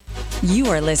You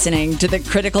are listening to the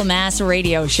Critical Mass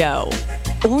Radio Show,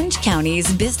 Orange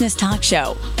County's business talk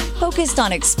show, focused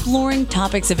on exploring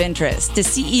topics of interest to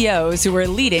CEOs who are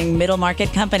leading middle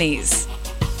market companies.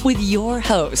 With your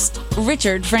host,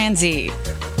 Richard Franzi.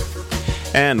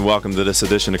 And welcome to this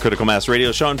edition of Critical Mass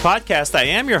Radio Show and Podcast. I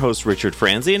am your host, Richard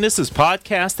Franzi, and this is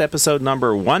podcast episode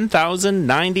number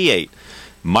 1098.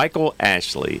 Michael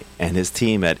Ashley and his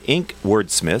team at Ink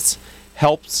Wordsmiths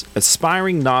helps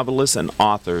aspiring novelists and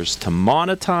authors to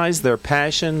monetize their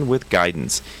passion with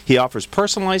guidance. He offers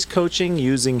personalized coaching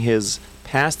using his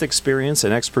past experience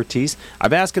and expertise.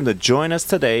 I've asked him to join us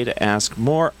today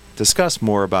to discuss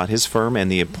more about his firm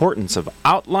and the importance of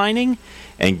outlining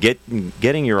and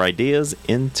getting your ideas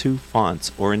into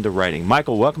fonts or into writing.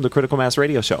 Michael, welcome to Critical Mass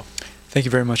Radio Show. Thank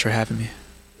you very much for having me.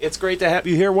 It's great to have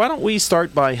you here. Why don't we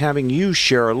start by having you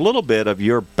share a little bit of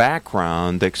your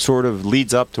background that sort of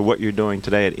leads up to what you're doing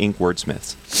today at Ink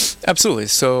Wordsmiths? Absolutely.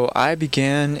 So I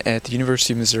began at the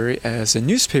University of Missouri as a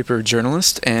newspaper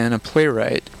journalist and a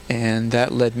playwright, and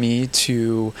that led me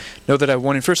to know that I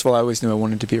wanted, first of all, I always knew I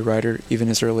wanted to be a writer, even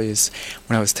as early as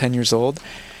when I was 10 years old.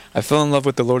 I fell in love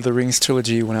with the Lord of the Rings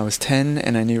trilogy when I was 10,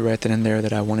 and I knew right then and there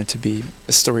that I wanted to be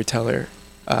a storyteller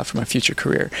for my future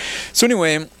career. So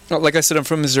anyway, like I said, I'm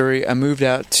from Missouri. I moved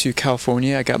out to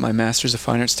California. I got my Master's of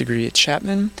Fine Arts degree at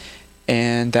Chapman,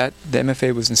 and the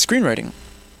MFA was in screenwriting.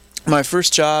 My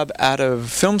first job out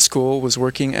of film school was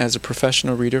working as a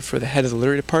professional reader for the head of the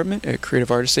literary department at a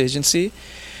creative artists agency.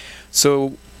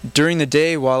 So during the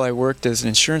day while I worked as an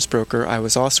insurance broker, I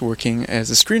was also working as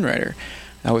a screenwriter.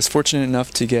 I was fortunate enough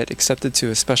to get accepted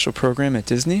to a special program at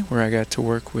Disney where I got to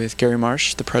work with Gary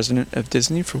Marsh, the president of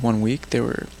Disney, for 1 week. There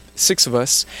were 6 of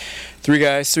us, 3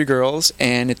 guys, 3 girls,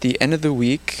 and at the end of the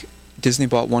week, Disney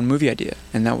bought one movie idea,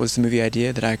 and that was the movie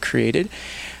idea that I created.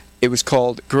 It was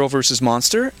called Girl vs.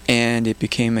 Monster, and it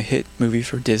became a hit movie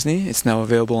for Disney. It's now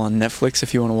available on Netflix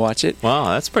if you want to watch it. Wow,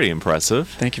 that's pretty impressive.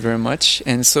 Thank you very much.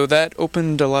 And so that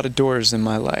opened a lot of doors in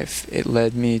my life. It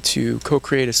led me to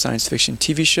co-create a science fiction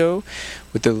TV show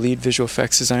with the lead visual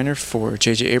effects designer for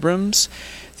J.J. Abrams.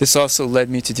 This also led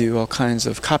me to do all kinds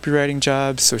of copywriting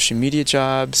jobs, social media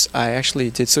jobs. I actually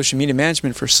did social media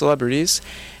management for celebrities.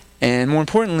 And more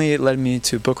importantly, it led me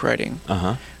to book writing.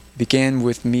 Began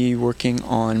with me working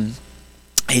on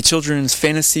a children's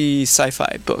fantasy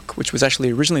sci-fi book, which was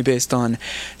actually originally based on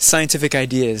scientific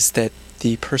ideas that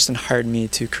the person hired me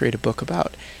to create a book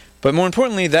about. But more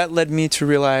importantly, that led me to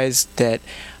realize that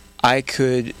I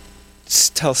could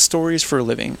tell stories for a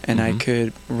living, and I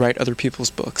could write other people's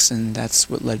books, and that's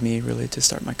what led me really to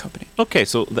start my company. Okay,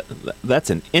 so that's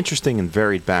an interesting and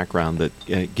varied background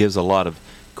that gives a lot of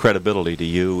credibility to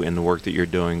you in the work that you're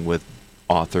doing with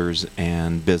authors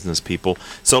and business people.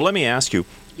 So let me ask you,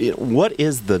 what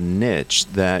is the niche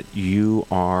that you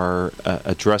are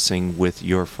addressing with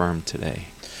your firm today?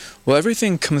 Well,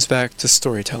 everything comes back to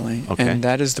storytelling, and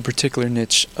that is the particular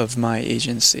niche of my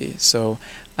agency. So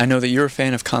I know that you're a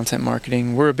fan of content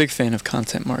marketing. We're a big fan of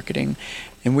content marketing,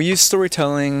 and we use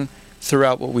storytelling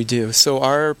throughout what we do. So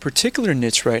our particular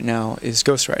niche right now is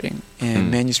ghostwriting and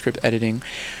manuscript editing.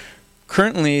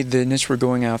 Currently, the niche we're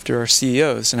going after are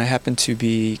CEOs, and I happen to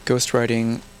be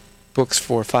ghostwriting books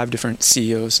for 5 different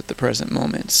CEOs at the present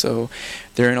moment. So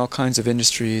they're in all kinds of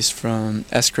industries, from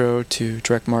escrow to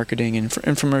direct marketing and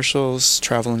infomercials,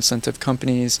 travel incentive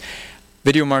companies,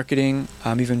 video marketing.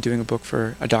 I'm even doing a book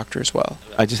for a doctor as well.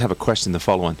 I just have a question to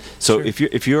follow on. So Sure.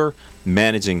 if you're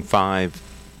managing 5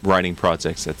 writing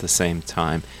projects at the same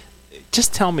time,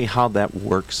 just tell me how that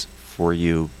works for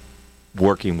you,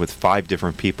 working with 5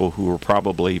 different people who are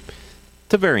probably,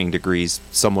 to varying degrees,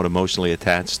 somewhat emotionally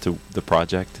attached to the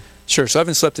project. Sure, so I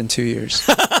haven't slept in 2 years.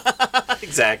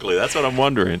 Exactly, that's what I'm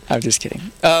wondering. I'm just kidding.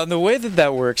 The way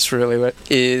that works really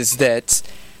is that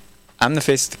I'm the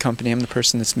face of the company. I'm the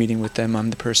person that's meeting with them. I'm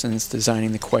the person that's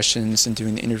designing the questions and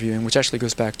doing the interviewing, which actually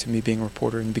goes back to me being a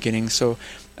reporter in the beginning. So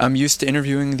I'm used to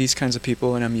interviewing these kinds of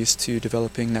people, and I'm used to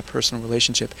developing that personal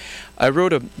relationship. I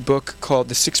wrote a book called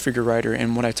The Six-Figure Writer,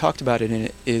 and what I talked about in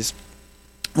it is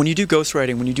when you do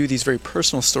ghostwriting, when you do these very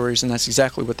personal stories, and that's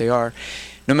exactly what they are,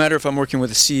 no matter if I'm working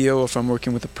with a CEO or if I'm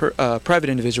working with a private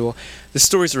individual, the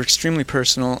stories are extremely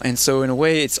personal, and so in a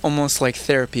way it's almost like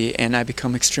therapy, and I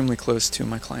become extremely close to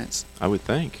my clients. I would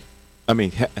think. I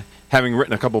mean, having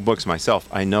written a couple books myself,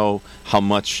 I know how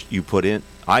much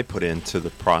I put into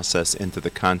the process, into the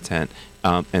content,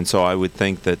 and so I would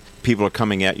think that people are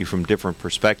coming at you from different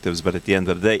perspectives, but at the end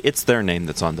of the day, it's their name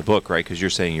that's on the book, right? Because you're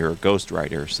saying you're a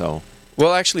ghostwriter, so...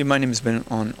 Well, actually, my name has been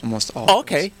on almost all.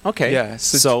 Okay. Yeah.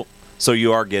 So So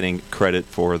you are getting credit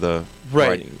for the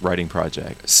writing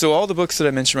project. So all the books that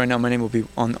I mentioned right now, my name will be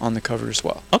on the cover as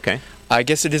well. Okay. I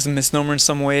guess it is a misnomer in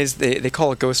some ways. They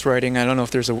call it ghostwriting. I don't know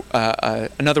if there's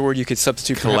another word you could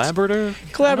substitute.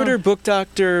 Collaborator, book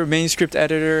doctor, manuscript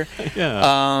editor.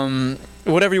 Yeah.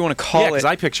 Whatever you want to call it. Yeah, because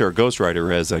I picture a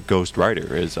ghostwriter as a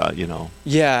ghostwriter,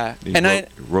 Yeah. He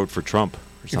wrote for Trump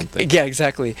or something. Yeah,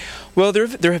 exactly. Well,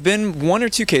 there have been one or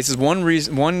two cases.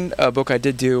 One book I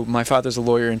did do, my father's a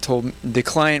lawyer and told the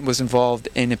client was involved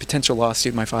in a potential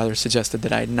lawsuit. My father suggested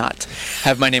that I not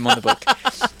have my name on the book.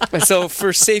 And so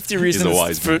for safety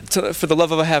reasons, for the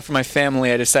love I have for my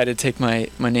family, I decided to take my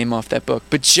name off that book.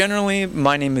 But generally,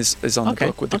 my name is on the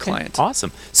book with the client.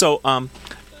 Awesome. So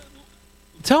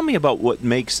tell me about what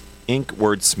makes Inc.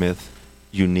 Wordsmith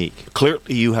unique.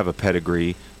 Clearly, you have a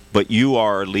pedigree, but you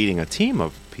are leading a team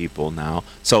of people now.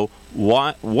 So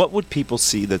what would people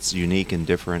see that's unique and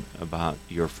different about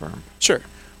your firm? Sure.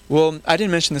 Well, I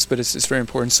didn't mention this, but it's very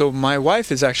important. So my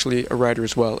wife is actually a writer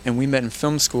as well, and we met in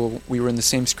film school. We were in the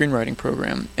same screenwriting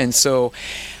program. And so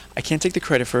I can't take the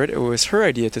credit for it. It was her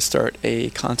idea to start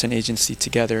a content agency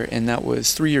together, and that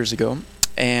was 3 years ago.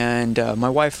 And my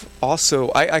wife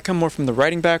also, I come more from the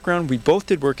writing background. We both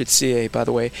did work at CA, by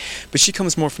the way, but she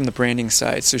comes more from the branding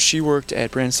side. So she worked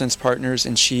at Brand Sense Partners,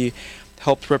 and she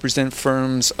helped represent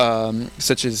firms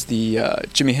such as the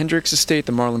Jimi Hendrix estate,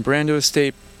 the Marlon Brando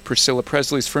estate, Priscilla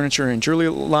Presley's furniture and jewelry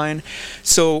line.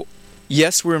 So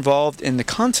yes, we're involved in the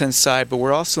content side, but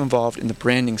we're also involved in the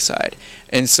branding side.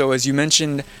 And so as you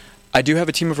mentioned, I do have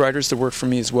a team of writers that work for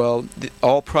me as well.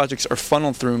 All projects are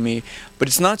funneled through me, but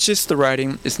it's not just the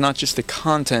writing, it's not just the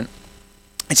content,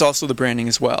 it's also the branding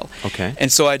as well. Okay. And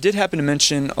so I did happen to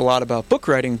mention a lot about book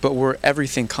writing, but we're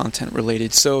everything content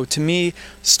related. So to me,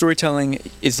 storytelling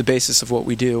is the basis of what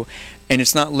we do, and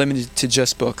it's not limited to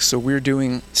just books. So we're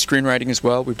doing screenwriting as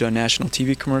well. We've done national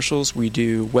TV commercials, we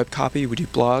do web copy, we do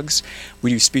blogs, we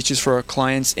do speeches for our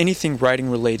clients, anything writing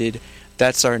related,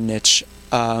 that's our niche.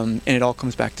 And it all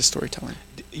comes back to storytelling.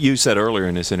 You said earlier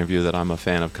in this interview that I'm a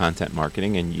fan of content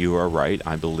marketing, and you are right.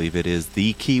 I believe it is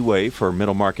the key way for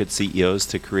middle market CEOs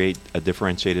to create a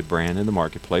differentiated brand in the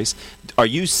marketplace. Are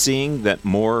you seeing that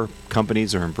more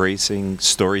companies are embracing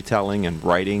storytelling and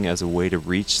writing as a way to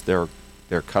reach their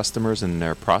customers and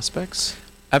their prospects?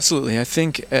 Absolutely. I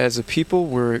think as a people,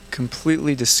 we're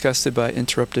completely disgusted by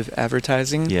interruptive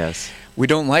advertising. Yes. We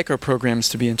don't like our programs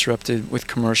to be interrupted with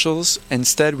commercials.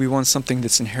 Instead, we want something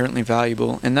that's inherently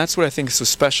valuable. And that's what I think is so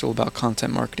special about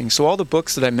content marketing. So all the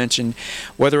books that I mentioned,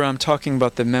 whether I'm talking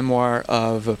about the memoir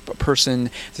of a person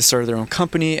that started their own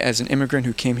company as an immigrant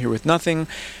who came here with nothing,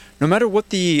 no matter what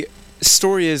the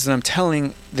story is that I'm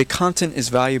telling, the content is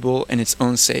valuable in its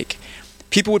own sake.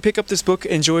 People would pick up this book,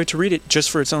 enjoy to read it just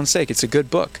for its own sake. It's a good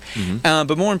book. Mm-hmm.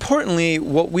 But more importantly,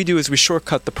 what we do is we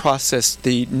shortcut the process,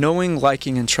 the knowing,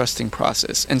 liking, and trusting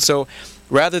process. And so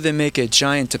rather than make a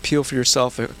giant appeal for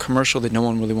yourself, a commercial that no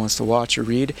one really wants to watch or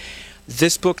read,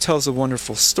 this book tells a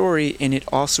wonderful story, and it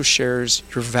also shares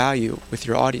your value with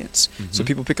your audience. Mm-hmm. So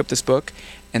people pick up this book,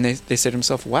 and they say to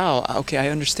themselves, wow, okay, I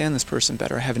understand this person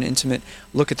better. I have an intimate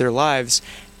look at their lives,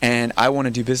 and I want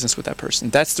to do business with that person.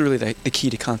 That's really the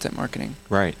key to content marketing.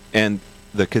 Right. And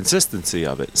the consistency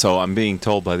of it. So I'm being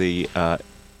told by the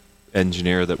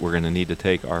engineer that we're going to need to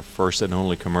take our first and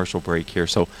only commercial break here.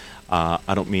 So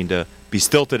I don't mean to be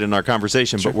stilted in our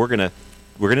conversation, Sure. but we're going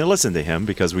to listen to him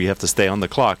because we have to stay on the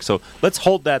clock. So let's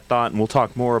hold that thought, and we'll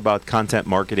talk more about content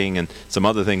marketing and some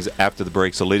other things after the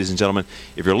break. So ladies and gentlemen,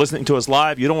 if you're listening to us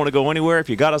live, you don't want to go anywhere. If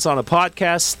you got us on a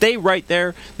podcast, stay right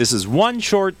there. This is one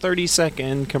short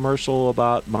 30-second commercial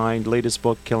about my latest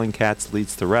book, Killing Cats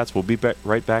Leads to Rats. We'll be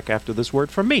right back after this word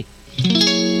from me.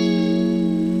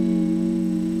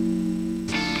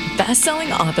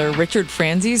 Best-selling author Richard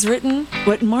Franzi's written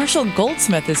what Marshall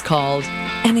Goldsmith has called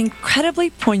an incredibly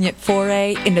poignant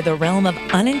foray into the realm of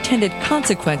unintended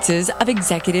consequences of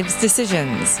executives'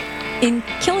 decisions. In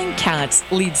Killing Cats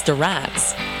Leads to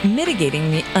Rats,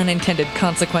 Mitigating the Unintended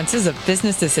Consequences of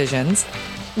Business Decisions,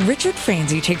 Richard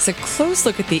Franzi takes a close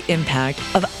look at the impact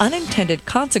of unintended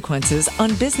consequences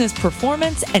on business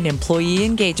performance and employee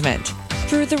engagement.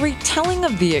 Through the retelling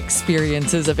of the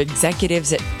experiences of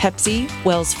executives at Pepsi,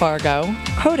 Wells Fargo,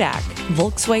 Kodak,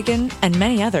 Volkswagen, and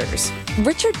many others,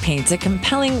 Richard paints a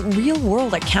compelling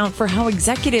real-world account for how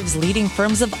executives leading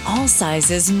firms of all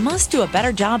sizes must do a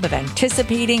better job of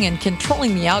anticipating and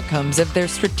controlling the outcomes of their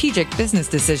strategic business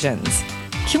decisions.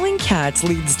 Killing Cats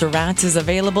Leads to Rats is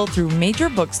available through major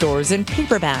bookstores in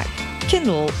paperback,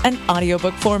 Kindle, and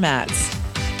audiobook formats.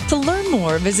 To learn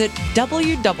more, visit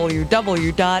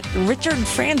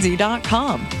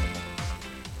www.richardfranzi.com.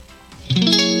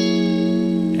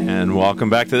 And welcome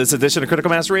back to this edition of Critical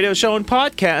Mass Radio Show and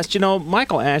Podcast. You know,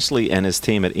 Michael Ashley and his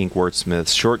team at Ink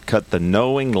Wordsmiths shortcut the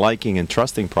knowing, liking, and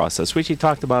trusting process, which he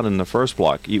talked about in the first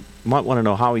block. You might want to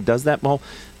know how he does that. Well,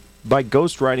 by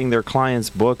ghostwriting their clients'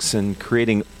 books and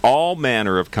creating all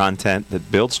manner of content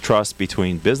that builds trust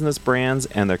between business brands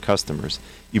and their customers.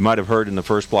 You might have heard in the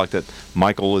first block that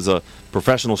Michael is a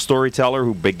professional storyteller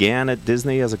who began at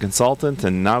Disney as a consultant,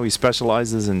 and now he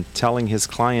specializes in telling his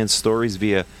clients stories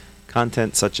via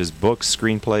content such as books,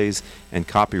 screenplays, and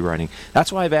copywriting. That's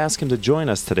why I've asked him to join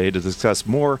us today to discuss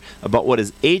more about what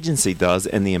his agency does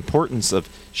and the importance of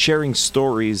sharing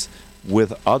stories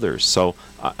with others. So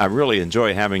I really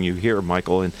enjoy having you here,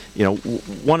 Michael. And you know,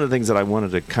 one of the things that I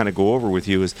wanted to kind of go over with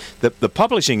you is that the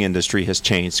publishing industry has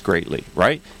changed greatly,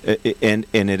 right? And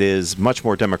it is much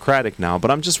more democratic now.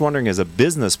 But I'm just wondering, as a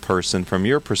business person, from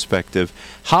your perspective,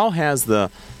 how has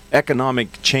the economic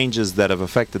changes that have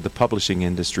affected the publishing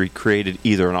industry created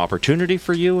either an opportunity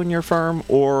for you and your firm,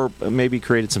 or maybe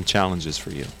created some challenges for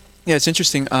you? Yeah, it's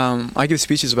interesting. I give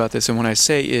speeches about this, and what I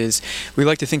say is we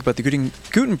like to think about the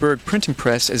Gutenberg printing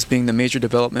press as being the major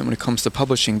development when it comes to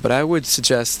publishing, but I would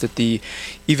suggest that the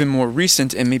even more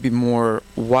recent and maybe more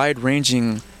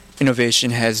wide-ranging innovation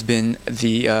has been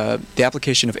the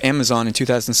application of Amazon in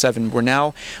 2007, where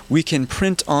now we can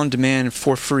print on demand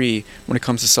for free when it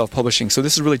comes to self-publishing. So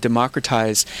this has really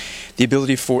democratized the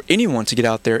ability for anyone to get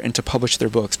out there and to publish their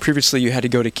books. Previously, you had to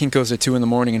go to Kinko's at 2 in the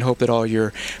morning and hope that all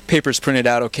your papers printed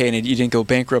out okay and you didn't go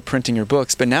bankrupt printing your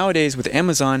books. But nowadays, with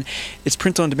Amazon, it's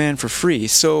print on demand for free.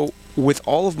 So with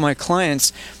all of my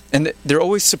clients, and they're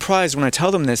always surprised when I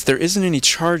tell them this, there isn't any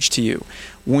charge to you.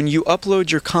 When you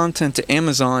upload your content to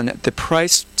Amazon, the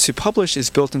price to publish is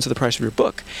built into the price of your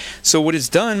book. So what it's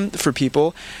done for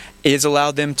people is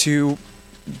allowed them to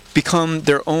become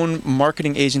their own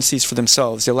marketing agencies for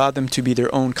themselves. They allowed them to be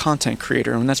their own content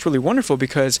creator. And that's really wonderful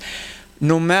because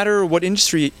no matter what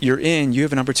industry you're in, you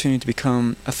have an opportunity to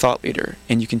become a thought leader.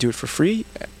 And you can do it for free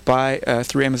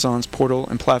through Amazon's portal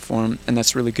and platform. And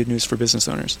that's really good news for business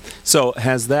owners. So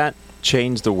has that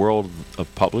changed the world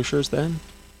of publishers then?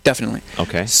 Definitely.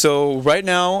 Okay. So right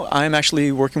now, I'm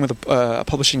actually working with a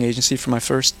publishing agency for my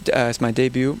it's my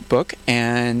debut book,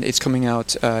 and it's coming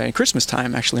out in Christmas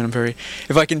time, actually, and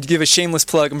if I can give a shameless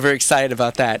plug, I'm very excited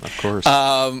about that. Of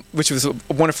course. Which was a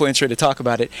wonderful intro to talk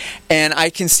about it. And I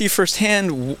can see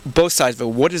firsthand both sides of it,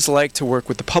 what it's like to work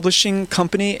with the publishing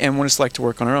company and what it's like to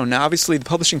work on our own. Now, obviously, the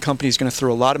publishing company is going to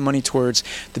throw a lot of money towards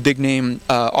the big-name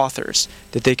authors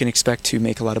that they can expect to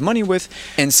make a lot of money with,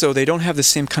 and so they don't have the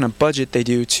same kind of budget they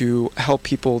do to help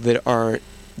people that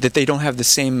they don't have the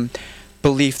same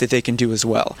belief that they can do as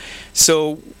well.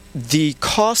 So the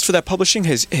cost for that publishing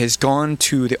has gone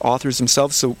to the authors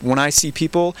themselves. So when I see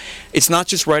people, it's not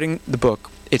just writing the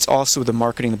book, it's also the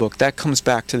marketing the book. That comes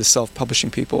back to the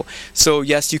self-publishing people. So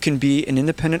yes, you can be an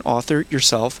independent author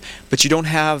yourself, but you don't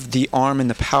have the arm and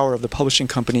the power of the publishing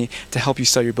company to help you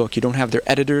sell your book. You don't have their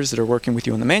editors that are working with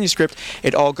you on the manuscript.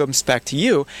 It all comes back to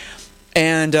you.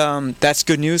 And that's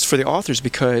good news for the authors,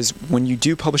 because when you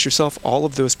do publish yourself, all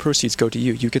of those proceeds go to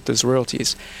you. You get those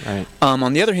royalties. Right.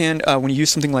 On the other hand, when you use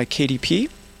something like KDP,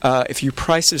 if you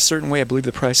price it a certain way, I believe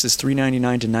the price is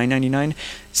 $3.99 to $9.99,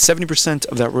 70%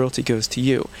 of that royalty goes to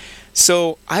you.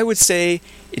 So I would say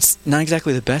it's not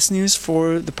exactly the best news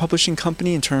for the publishing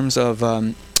company in terms of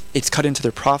it's cut into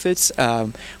their profits.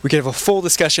 We could have a full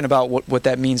discussion about what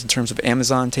that means in terms of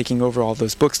Amazon taking over all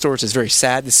those bookstores. It's very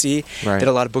sad to see that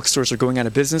a lot of bookstores are going out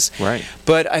of business. Right.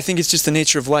 But I think it's just the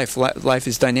nature of life. Life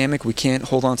is dynamic. We can't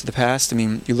hold on to the past. I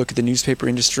mean, you look at the newspaper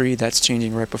industry, that's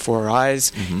changing right before our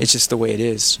eyes. Mm-hmm. It's just the way it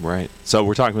is. Right. So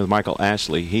we're talking with Michael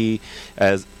Ashley. He,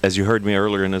 as you heard me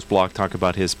earlier in this blog, talk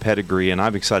about his pedigree, and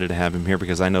I'm excited to have him here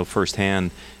because I know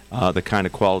firsthand the kind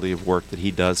of quality of work that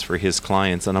he does for his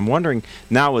clients. And I'm wondering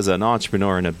now, as an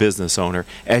entrepreneur and a business owner,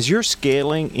 as you're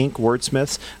scaling Ink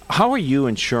Wordsmiths, how are you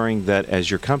ensuring that as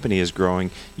your company is growing,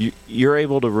 you're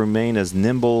able to remain as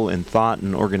nimble in thought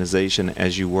and organization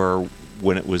as you were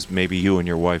when it was maybe you and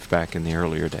your wife back in the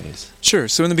earlier days? Sure.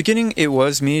 So in the beginning, it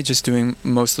was me just doing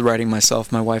most of the writing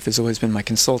myself. My wife has always been my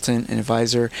consultant and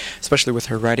advisor, especially with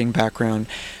her writing background.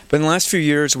 But in the last few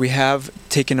years, we have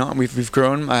taken on, we've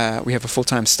grown. We have a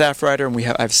full-time staff writer, and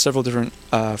I have several different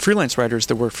freelance writers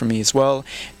that work for me as well,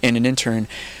 and an intern.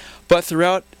 But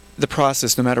throughout the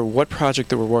process, no matter what project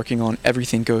that we're working on,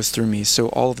 everything goes through me. So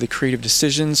all of the creative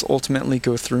decisions ultimately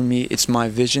go through me. It's my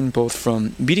vision, both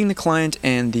from meeting the client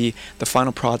and the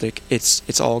final product.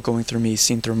 It's all going through me,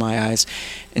 seen through my eyes.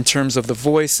 In terms of the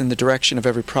voice and the direction of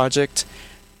every project,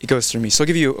 it goes through me. So I'll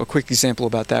give you a quick example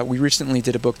about that. We recently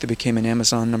did a book that became an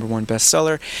Amazon #1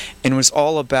 bestseller, and it was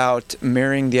all about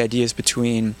marrying the ideas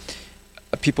between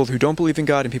people who don't believe in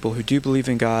God and people who do believe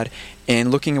in God, and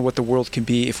looking at what the world can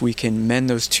be if we can mend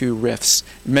those two rifts,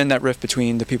 mend that rift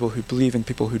between the people who believe and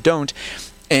people who don't.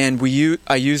 And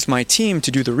I used my team to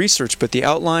do the research, but the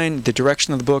outline, the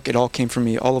direction of the book, it all came from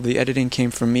me. All of the editing came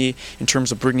from me in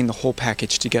terms of bringing the whole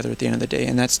package together at the end of the day,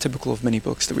 and that's typical of many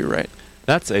books that we write.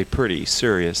 That's a pretty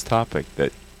serious topic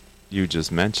that you just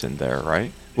mentioned there,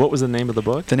 right? What was the name of the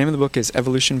book? The name of the book is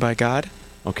Evolution by God.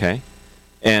 Okay.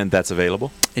 And that's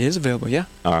available? It is available, yeah.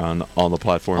 On the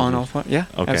platform? Yeah,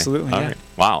 okay. Absolutely, all yeah. Right.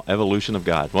 Wow, Evolution of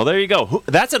God. Well, there you go.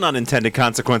 That's an unintended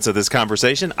consequence of this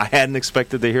conversation. I hadn't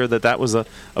expected to hear that was a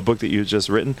book that you had just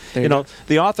written.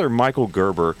 The author, Michael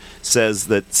Gerber, says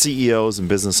that CEOs and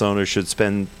business owners should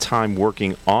spend time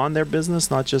working on their business,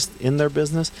 not just in their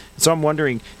business. So I'm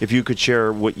wondering if you could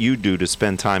share what you do to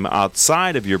spend time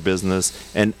outside of your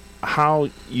business and how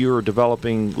you're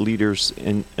developing leaders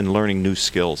and learning new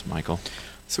skills, Michael.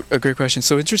 So, a great question.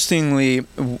 So interestingly,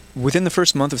 within the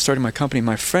first month of starting my company,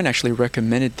 my friend actually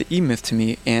recommended the E-Myth to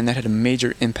me, and that had a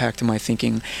major impact on my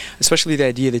thinking, especially the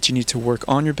idea that you need to work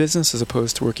on your business as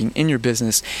opposed to working in your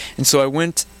business. And so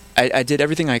I did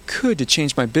everything I could to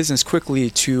change my business quickly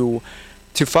to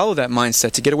follow that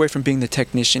mindset, to get away from being the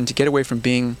technician, to get away from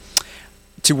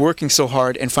to working so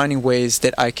hard and finding ways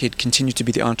that I could continue to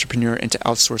be the entrepreneur and to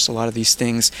outsource a lot of these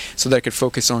things so that I could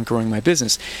focus on growing my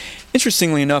business.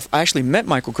 Interestingly enough, I actually met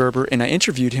Michael Gerber and I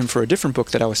interviewed him for a different book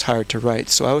that I was hired to write.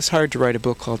 So I was hired to write a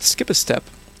book called Skip a Step.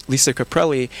 Lisa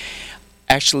Caprelli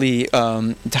actually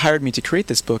hired me to create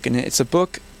this book, and it's a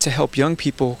book to help young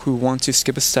people who want to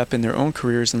skip a step in their own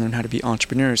careers and learn how to be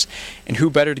entrepreneurs. And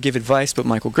who better to give advice but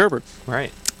Michael Gerber?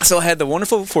 Right. So I had the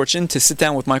wonderful fortune to sit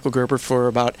down with Michael Gerber for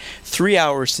about 3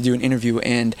 hours to do an interview,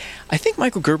 and I think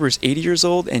Michael Gerber is 80 years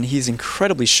old, and he's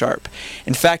incredibly sharp.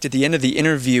 In fact, at the end of the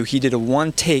interview, he did a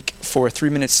one take for a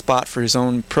 3-minute spot for his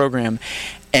own program,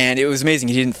 and it was amazing.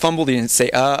 He didn't fumble, he didn't say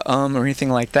or anything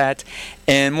like that.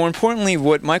 And more importantly,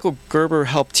 what Michael Gerber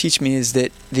helped teach me is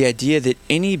that the idea that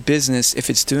any business, if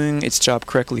it's doing its job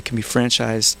correctly, can be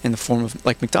franchised in the form of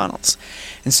like McDonald's.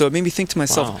 And so it made me think to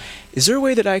myself, wow, is there a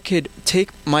way that I could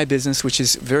take my business, which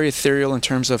is very ethereal in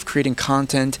terms of creating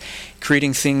content,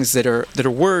 creating things that are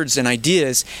words and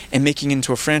ideas, and making it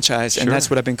into a franchise? Sure. And that's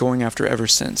what I've been going after ever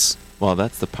since. Well,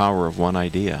 that's the power of one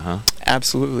idea, huh?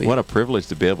 Absolutely. What a privilege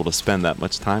to be able to spend that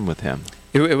much time with him.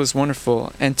 It was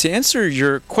wonderful. And to answer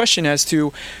your question as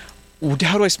to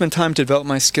how do I spend time to develop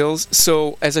my skills?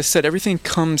 So, as I said, everything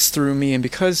comes through me. And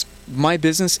because my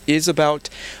business is about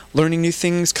learning new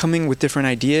things, coming with different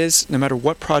ideas, no matter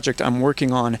what project I'm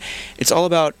working on, it's all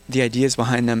about the ideas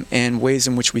behind them and ways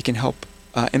in which we can help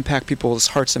impact people's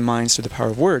hearts and minds through the power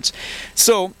of words.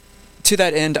 So, to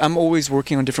that end, I'm always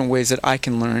working on different ways that I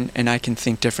can learn and I can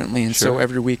think differently. And so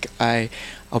every week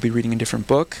I'll be reading a different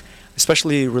book,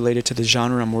 especially related to the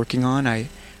genre I'm working on.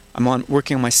 I'm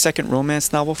working on my second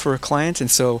romance novel for a client, and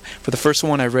so for the first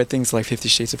one, I read things like 50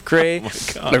 Shades of Grey. Oh my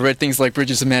God. I read things like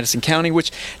Bridges of Madison County,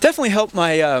 which definitely helped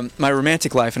my my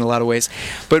romantic life in a lot of ways.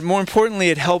 But more importantly,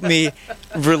 it helped me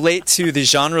relate to the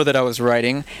genre that I was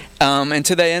writing. And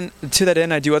to that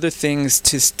end, I do other things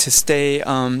to stay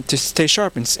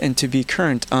sharp and to be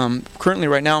current. Currently,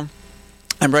 right now,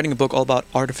 I'm writing a book all about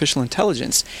artificial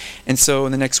intelligence. And so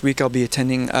in the next week, I'll be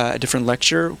attending a different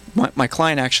lecture. My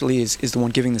client actually is the one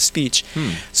giving the speech.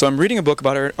 So I'm reading a book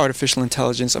about artificial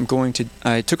intelligence.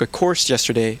 I took a course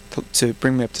yesterday to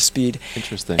bring me up to speed.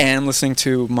 Interesting. And I'm listening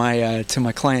to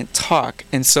my client talk.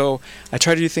 And so I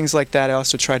try to do things like that. I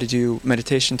also try to do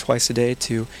meditation twice a day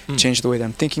to change the way that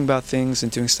I'm thinking about things,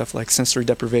 and doing stuff like sensory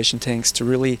deprivation tanks to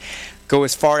really go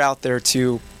as far out there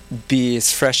to be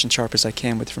as fresh and sharp as I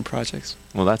can with different projects.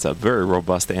 Well, that's a very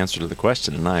robust answer to the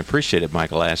question, and I appreciate it,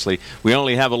 Michael Ashley. We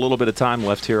only have a little bit of time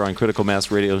left here on Critical Mass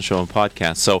Radio Show and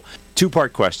Podcast. So,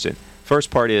 two-part question.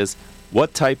 First part is,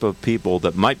 what type of people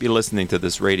that might be listening to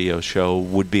this radio show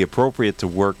would be appropriate to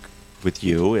work with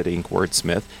you at Ink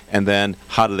Wordsmith? And then,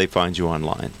 how do they find you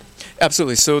online?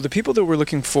 Absolutely. So the people that we're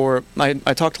looking for, I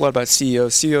talked a lot about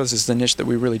CEOs. CEOs is the niche that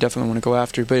we really definitely want to go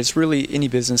after, but it's really any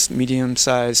business, medium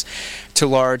size to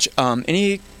large,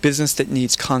 any business that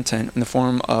needs content in the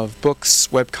form of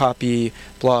books, web copy,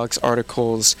 blogs,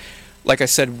 articles. Like I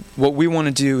said, what we want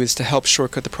to do is to help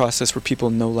shortcut the process where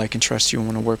people know, like, and trust you and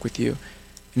want to work with you.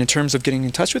 And in terms of getting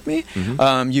in touch with me,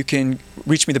 you can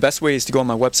reach me. The best way is to go on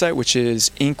my website, which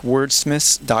is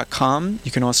inkwordsmiths.com.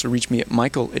 You can also reach me at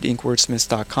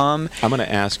michael@inkwordsmiths.com. I'm going to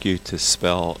ask you to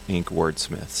spell Ink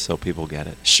Wordsmith so people get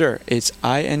it. Sure. It's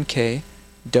INKWORD,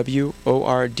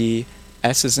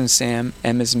 S as in Sam,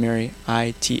 M as Mary,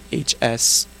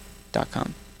 ITHS.com.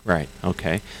 Right.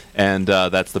 Okay. And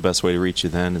that's the best way to reach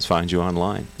you then is find you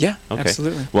online. Yeah, okay.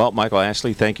 Absolutely. Well, Michael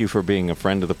Ashley, thank you for being a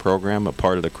friend of the program, a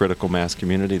part of the Critical Mass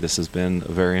community. This has been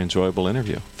a very enjoyable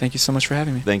interview. Thank you so much for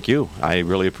having me. Thank you. I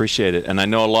really appreciate it. And I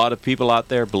know a lot of people out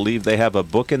there believe they have a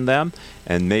book in them,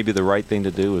 and maybe the right thing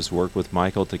to do is work with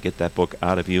Michael to get that book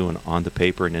out of you and onto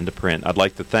paper and into print. I'd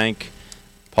like to thank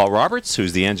Paul Roberts,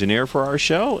 who's the engineer for our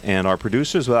show, and our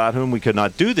producers, without whom we could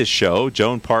not do this show,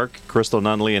 Joan Park, Crystal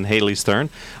Nunley, and Haley Stern.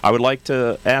 I would like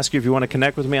to ask you if you want to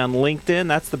connect with me on LinkedIn.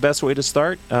 That's the best way to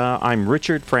start. I'm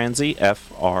Richard Franzi,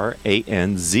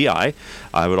 Franzi.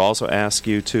 I would also ask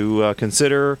you to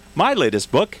consider my latest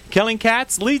book, Killing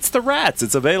Cats Leads to Rats.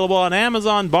 It's available on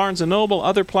Amazon, Barnes & Noble,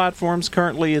 other platforms.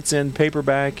 Currently, it's in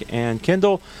paperback and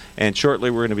Kindle, and shortly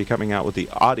we're going to be coming out with the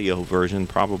audio version,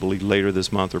 probably later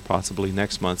this month or possibly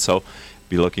next month, so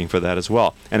be looking for that as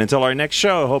well. And until our next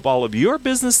show, I hope all of your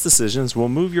business decisions will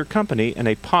move your company in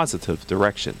a positive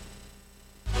direction.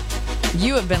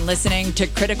 You have been listening to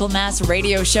Critical Mass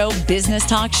Radio Show Business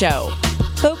Talk Show,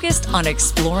 focused on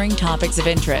exploring topics of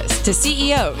interest to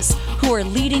CEOs who are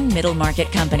leading middle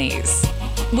market companies.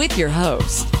 With your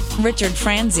host, Richard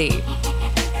Franzi.